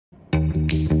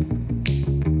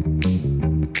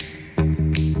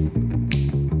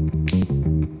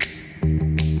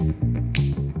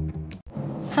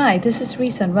Hi, this is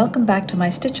Risa and welcome back to my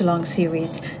Stitch Along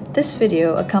series. This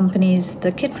video accompanies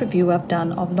the kit review I've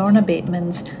done of Lorna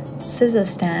Bateman's Scissor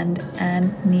Stand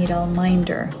and Needle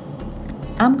Minder.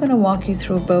 I'm going to walk you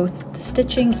through both the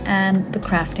stitching and the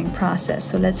crafting process,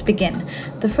 so let's begin.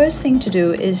 The first thing to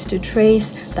do is to trace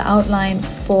the outline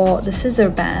for the scissor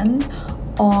band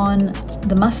on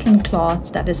the muslin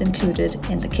cloth that is included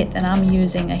in the kit, and I'm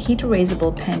using a heat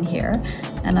erasable pen here,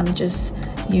 and I'm just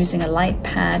using a light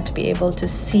pad to be able to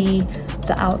see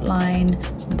the outline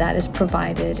that is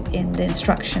provided in the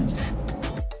instructions.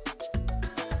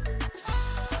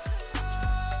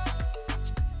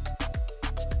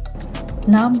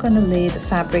 Now I'm going to lay the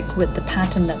fabric with the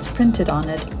pattern that's printed on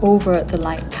it over the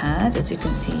light pad, as you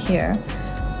can see here,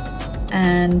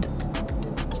 and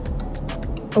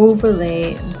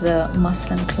overlay the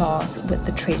muslin cloth with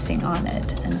the tracing on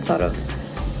it, and sort of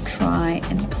try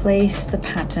and place the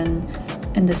pattern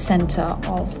in the center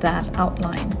of that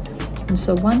outline. And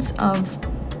so once I've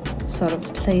sort of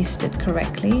placed it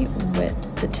correctly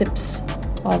with the tips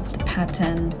of the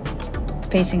pattern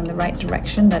facing in the right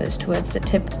direction, that is towards the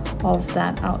tip of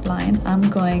that outline, I'm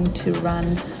going to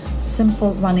run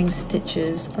simple running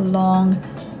stitches along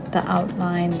the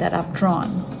outline that I've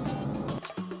drawn.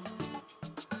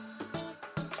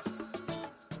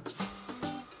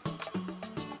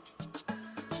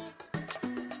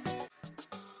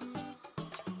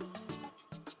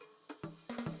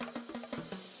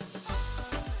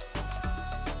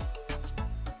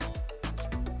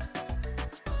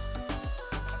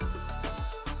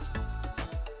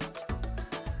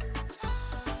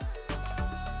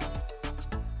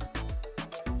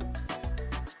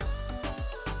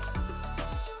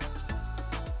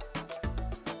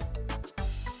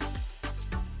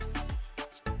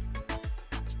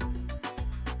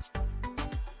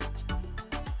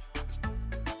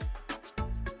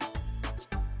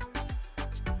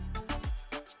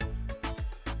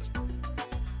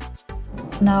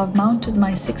 Now I've mounted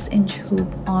my 6-inch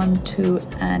hoop onto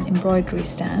an embroidery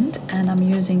stand, and I'm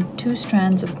using 2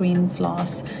 strands of green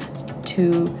floss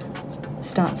to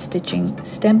start stitching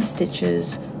stem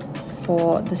stitches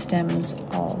for the stems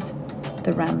of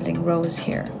the rambling rose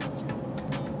here.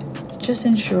 Just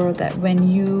ensure that when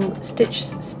you stitch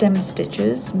stem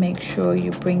stitches, make sure you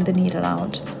bring the needle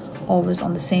out always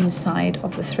on the same side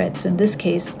of the thread. So in this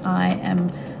case, I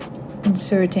am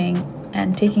inserting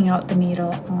and taking out the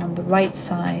needle on the right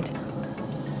side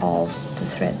of the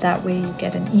thread. That way you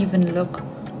get an even look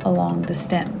along the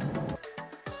stem.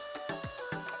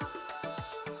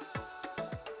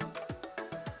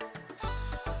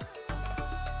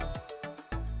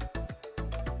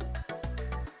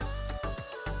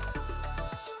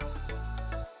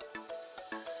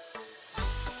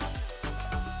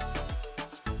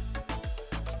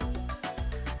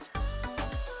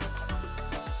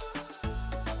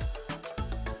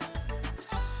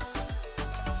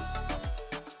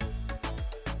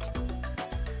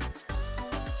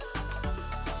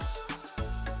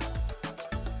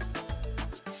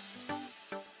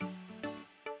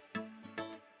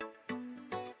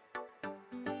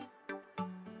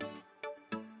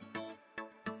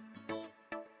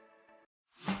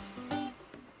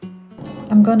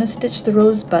 I'm going to stitch the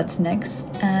rose buds next,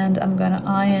 and I'm going to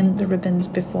iron the ribbons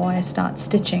before I start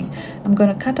stitching. I'm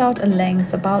going to cut out a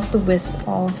length about the width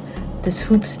of this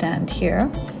hoop stand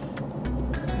here,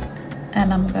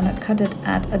 and I'm going to cut it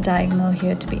at a diagonal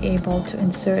here to be able to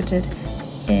insert it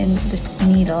in the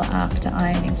needle after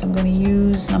ironing. So I'm going to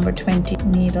use number 20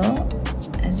 needle.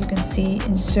 As you can see,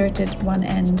 insert it one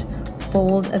end,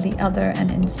 fold at the other, and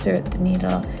insert the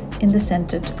needle in the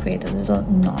center to create a little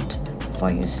knot before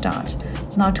you start.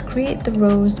 Now to create the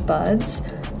rose buds,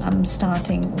 I'm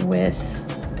starting with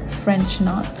French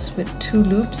knots with 2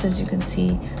 loops, as you can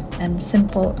see, and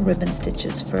simple ribbon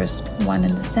stitches. First one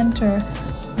in the center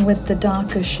with the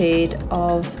darker shade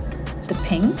of the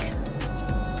pink,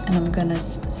 and I'm gonna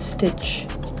stitch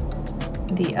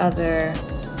the other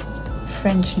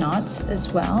French knots as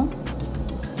well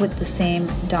with the same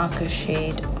darker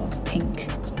shade of pink.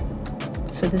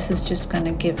 So this is just going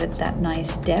to give it that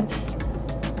nice depth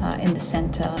in the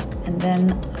center, and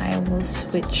then I will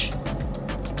switch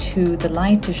to the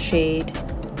lighter shade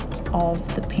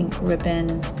of the pink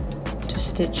ribbon to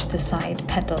stitch the side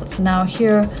petals. Now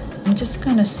here I'm just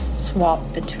going to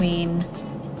swap between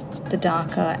the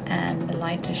darker and the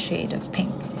lighter shade of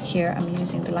pink. Here I'm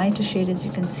using the lighter shade, as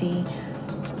you can see,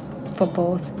 for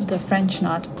both the French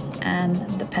knot and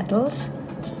the petals,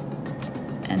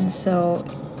 and so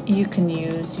you can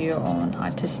use your own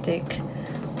artistic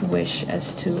wish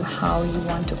as to how you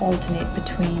want to alternate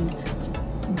between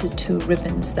the 2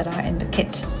 ribbons that are in the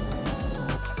kit.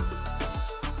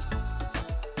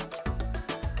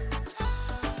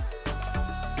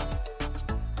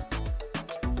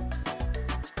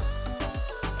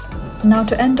 Now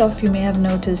to end off, you may have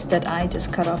noticed that I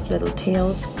just cut off little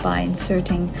tails by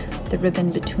inserting the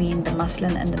ribbon between the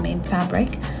muslin and the main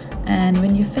fabric. And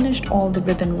when you finished all the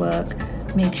ribbon work,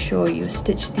 make sure you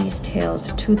stitch these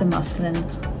tails to the muslin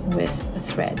with a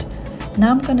thread. Now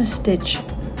I'm going to stitch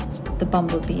the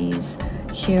bumblebees.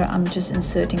 Here I'm just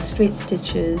inserting straight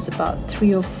stitches, about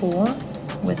 3 or 4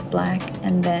 with black,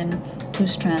 and then 2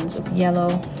 strands of yellow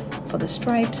for the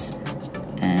stripes,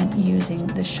 and using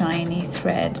the shiny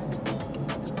thread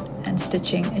and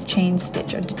stitching a chain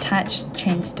stitch or detached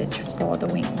chain stitch for the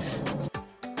wings.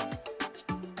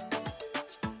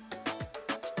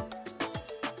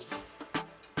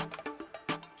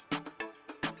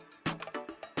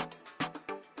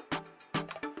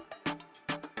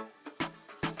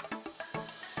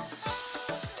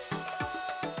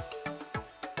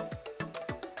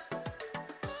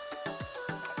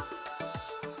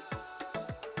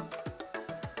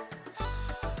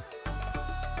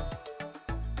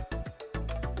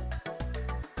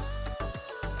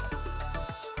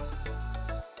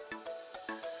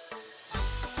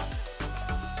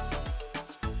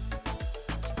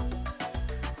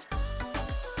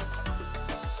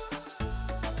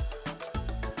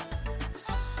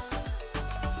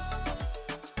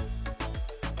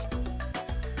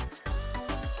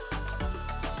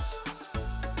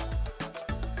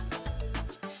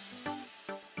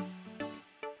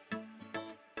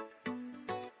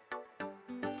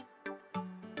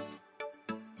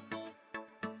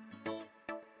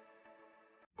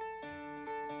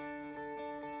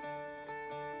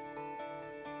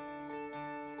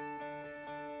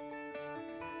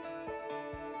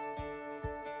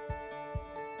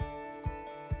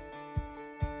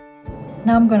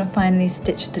 Now I'm going to finally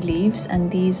stitch the leaves, and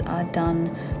these are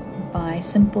done by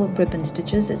simple ribbon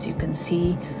stitches. As you can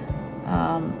see,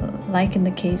 like in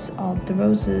the case of the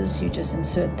roses, you just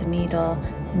insert the needle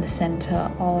in the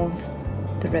center of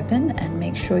the ribbon and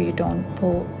make sure you don't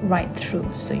pull right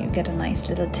through, so you get a nice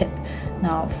little tip.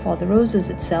 Now for the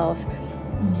roses itself,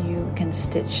 you can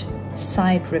stitch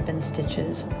side ribbon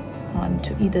stitches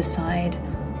onto either side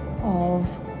of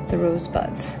the rose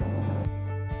buds.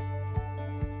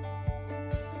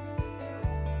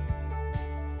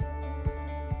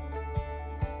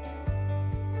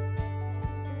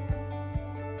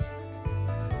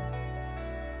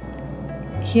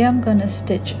 Here I'm going to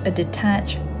stitch a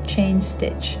detached chain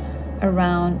stitch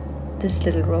around this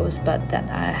little rosebud that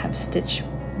I have stitched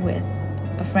with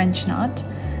a French knot,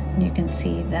 and you can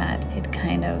see that it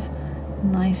kind of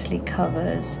nicely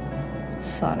covers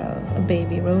sort of a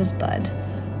baby rosebud.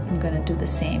 I'm going to do the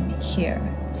same here.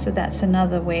 So that's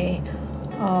another way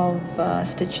of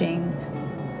stitching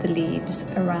the leaves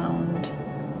around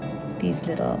these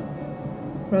little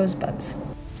rosebuds.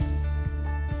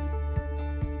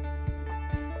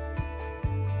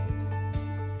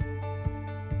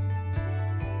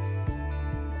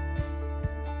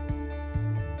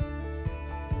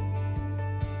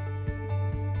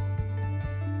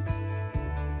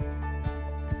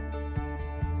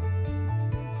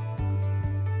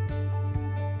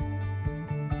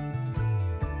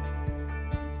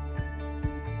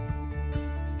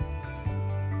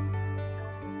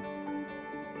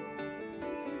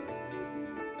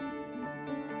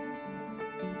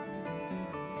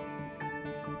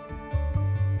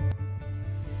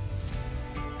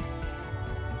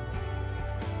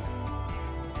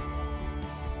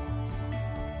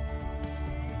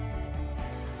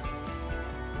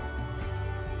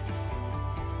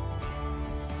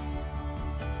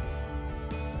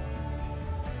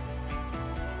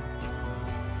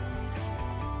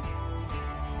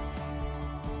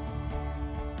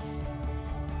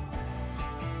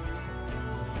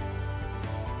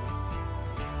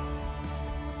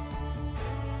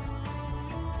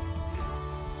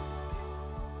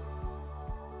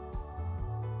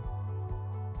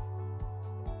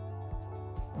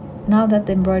 Now that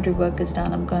the embroidery work is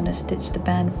done, I'm going to stitch the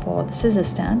band for the scissor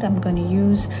stand. I'm going to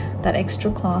use that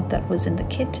extra cloth that was in the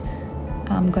kit.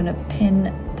 I'm going to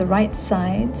pin the right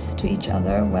sides to each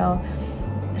other, well,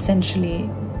 essentially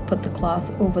put the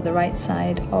cloth over the right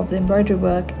side of the embroidery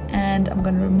work, and I'm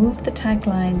going to remove the tack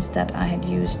lines that I had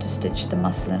used to stitch the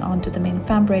muslin onto the main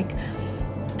fabric,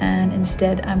 and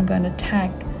instead I'm going to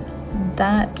tack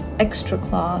that extra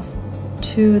cloth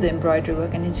to the embroidery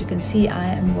work. And as you can see, I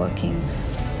am working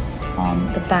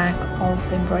on the back of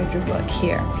the embroidery work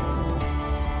here.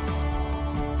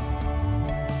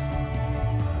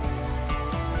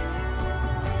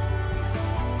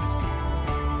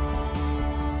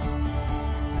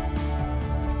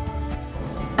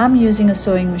 I'm using a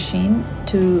sewing machine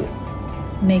to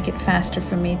make it faster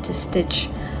for me to stitch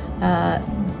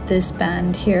the this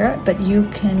band here, but you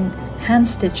can hand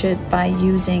stitch it by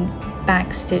using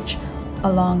back stitch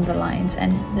along the lines,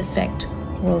 and the effect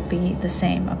will be the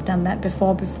same. I've done that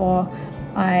before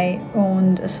I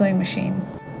owned a sewing machine.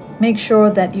 Make sure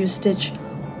that you stitch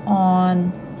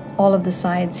on all of the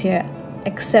sides here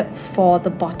except for the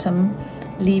bottom.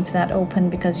 Leave that open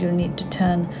because you'll need to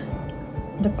turn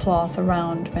the cloth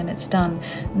around when it's done.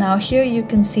 Now here you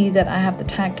can see that I have the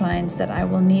tack lines that I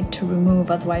will need to remove,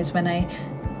 otherwise when I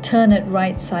turn it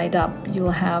right side up you'll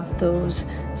have those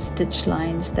stitch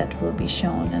lines that will be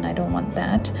shown, and I don't want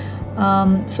that.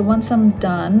 So once I'm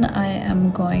done, I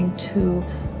am going to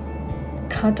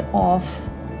cut off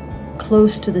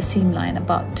close to the seam line,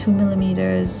 about 2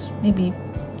 millimeters, maybe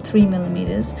 3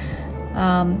 millimeters,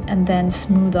 and then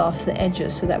smooth off the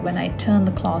edges so that when I turn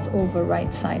the cloth over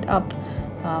right side up,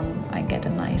 I get a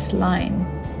nice line.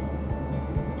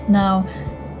 Now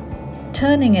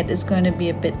turning it is going to be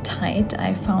a bit tight.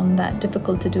 I found that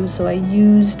difficult to do, so I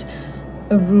used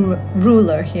a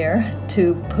ruler here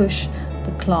to push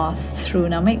the cloth through.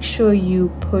 Now make sure you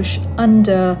push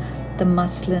under the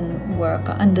muslin work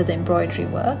or under the embroidery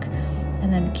work,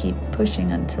 and then keep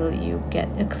pushing until you get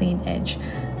a clean edge.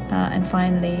 And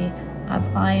finally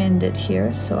I've ironed it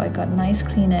here, so I got a nice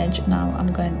clean edge. Now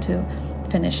I'm going to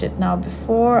finish it. Now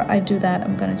before I do that,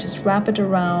 I'm going to just wrap it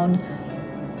around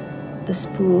the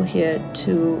spool here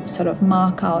to sort of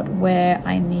mark out where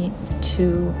I need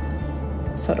to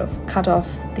sort of cut off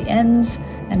the ends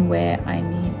and where I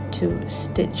need to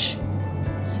stitch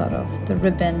sort of the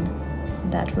ribbon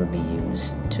that will be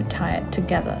used to tie it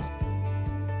together.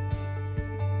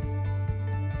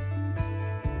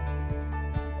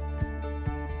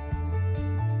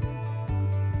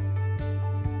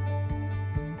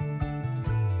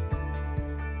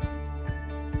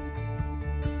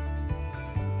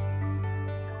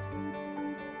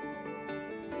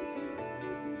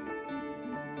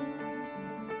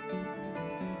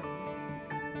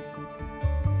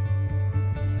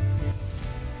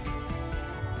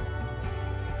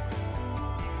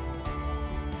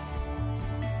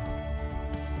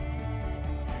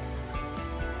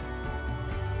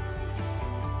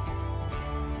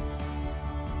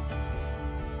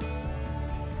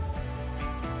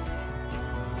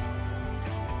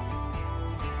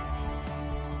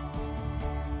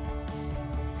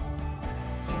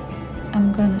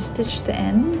 I'm going to stitch the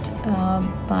end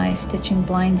by stitching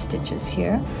blind stitches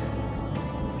here,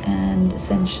 and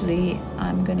essentially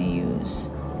I'm going to use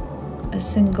a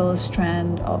single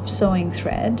strand of sewing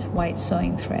thread, white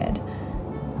sewing thread,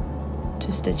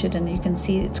 to stitch it. And you can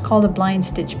see it's called a blind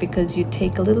stitch because you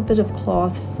take a little bit of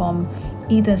cloth from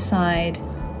either side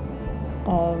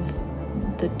of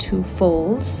the two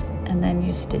folds and then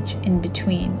you stitch in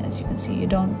between. As you can see, you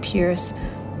don't pierce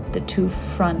the two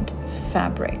front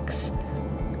fabrics,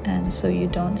 and so you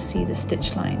don't see the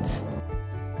stitch lines.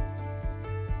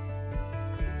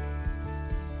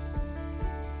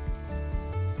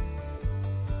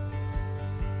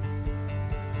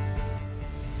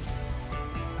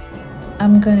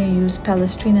 I'm going to use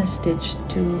Palestrina stitch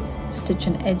to stitch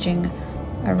an edging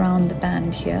around the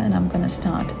band here, and I'm going to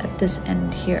start at this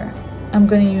end here. I'm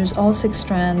going to use all 6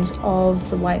 strands of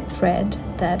the white thread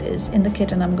that is in the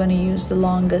kit, and I'm going to use the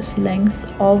longest length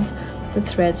of the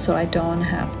thread so I don't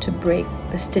have to break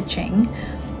the stitching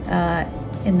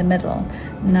in the middle.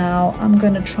 Now I'm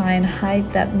going to try and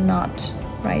hide that knot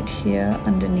right here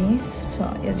underneath. So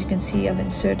as you can see, I've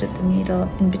inserted the needle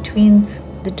in between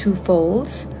the two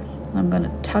folds. I'm going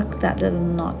to tuck that little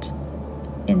knot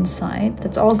inside.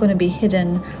 That's all going to be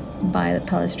hidden by the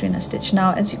Palestrina stitch.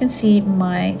 Now as you can see,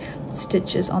 my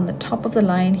stitch is on the top of the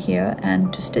line here,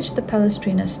 and to stitch the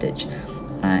Palestrina stitch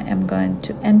I am going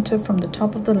to enter from the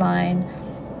top of the line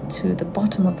to the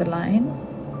bottom of the line,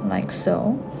 like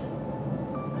so,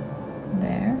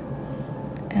 there,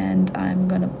 and I'm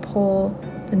going to pull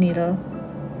the needle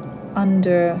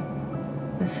under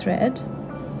the thread,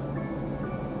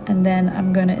 and then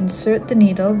I'm going to insert the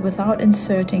needle without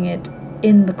inserting it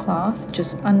in the cloth,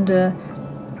 just under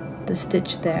the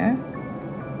stitch there.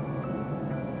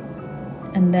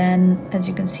 And then as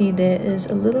you can see, there is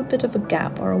a little bit of a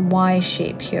gap or a Y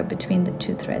shape here between the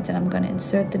two threads, and I'm going to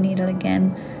insert the needle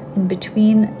again in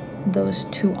between those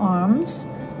two arms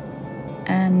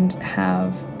and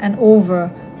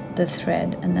over the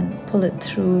thread, and then pull it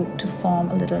through to form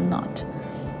a little knot.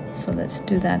 So let's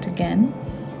do that again.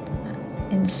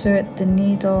 Insert the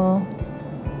needle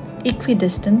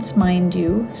equidistant, mind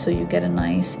you, so you get a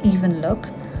nice even look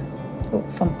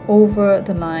from over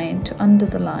the line to under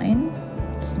the line.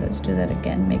 So let's do that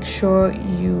again. Make sure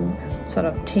you sort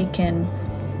of take in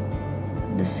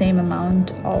the same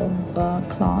amount of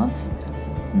cloth,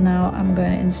 Now I'm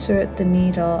going to insert the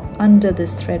needle under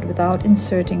this thread without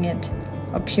inserting it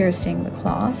or piercing the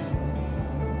cloth.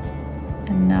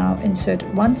 And now insert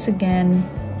it once again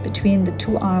between the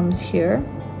two arms here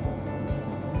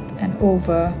and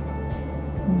over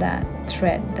that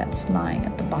thread that's lying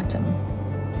at the bottom.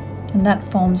 And that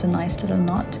forms a nice little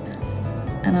knot.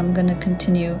 And I'm going to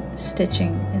continue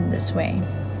stitching in this way.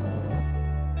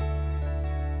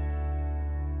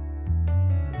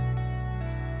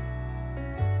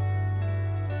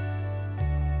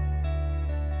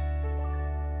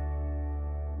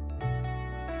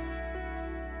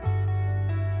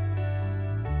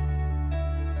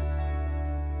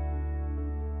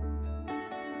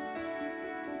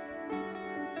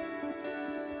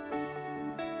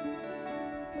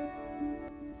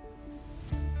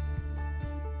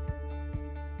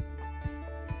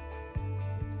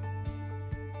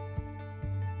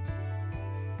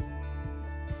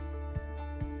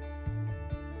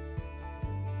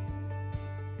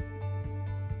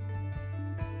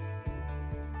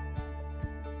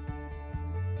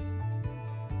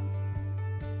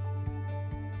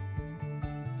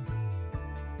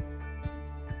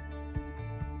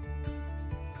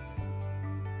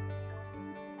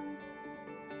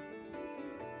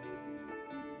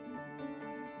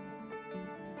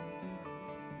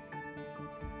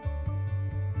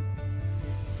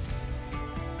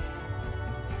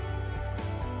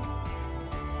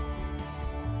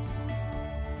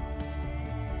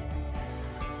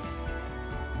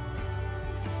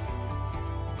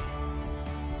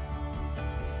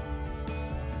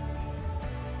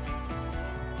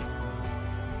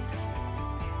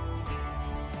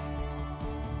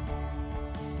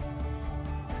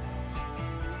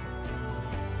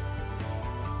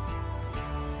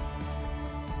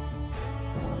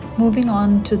 Moving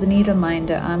on to the needle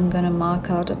minder, I'm going to mark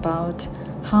out about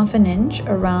 1/2 inch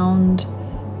around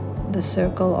the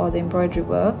circle or the embroidery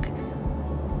work,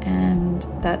 and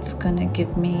that's going to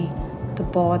give me the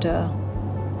border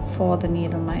for the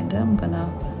needle minder. I'm going to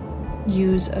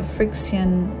use a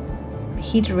Frixion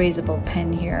heat erasable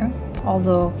pen here,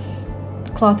 although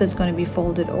the cloth is going to be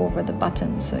folded over the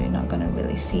buttons, so you're not going to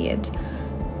really see it.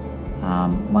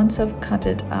 Once I've cut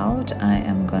it out, I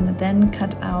am going to then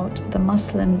cut out the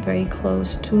muslin very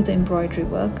close to the embroidery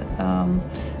work,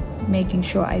 making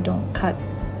sure I don't cut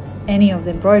any of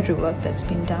the embroidery work that's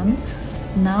been done.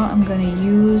 Now I'm going to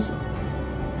use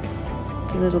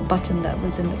the little button that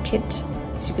was in the kit.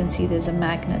 As you can see, there's a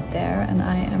magnet there, and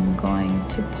I am going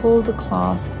to pull the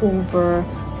cloth over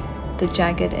the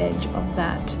jagged edge of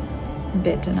that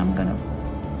bit, and I'm going to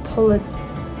pull it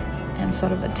and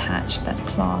sort of attach that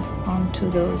cloth onto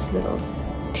those little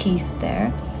teeth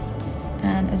there.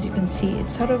 And as you can see,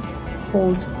 it sort of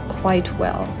holds quite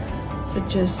well. So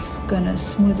just gonna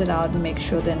smooth it out and make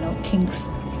sure there are no kinks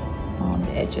on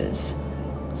the edges.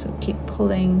 So keep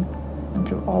pulling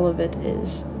until all of it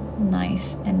is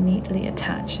nice and neatly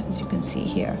attached, as you can see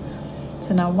here.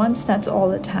 So now once that's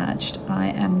all attached, I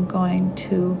am going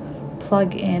to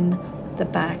plug in the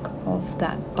back of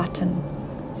that button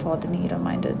for the needle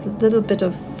minder. A little bit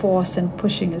of force and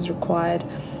pushing is required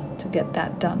to get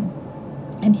that done.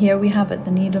 And here we have it,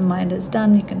 the needle minder is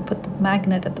done. You can put the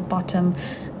magnet at the bottom,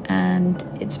 and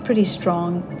it's pretty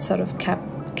strong. It sort of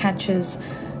catches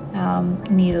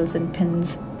needles and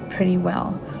pins pretty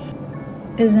well.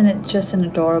 Isn't it just an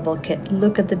adorable kit?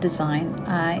 Look at the design.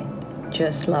 I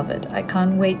just love it. I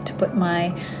can't wait to put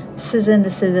my scissor in the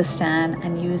scissor stand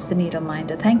and use the needle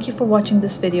minder. Thank you for watching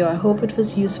this video. I hope it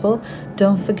was useful.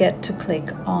 Don't forget to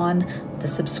click on the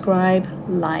subscribe,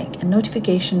 like, and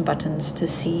notification buttons to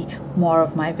see more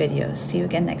of my videos. See you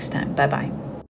again next time. Bye bye.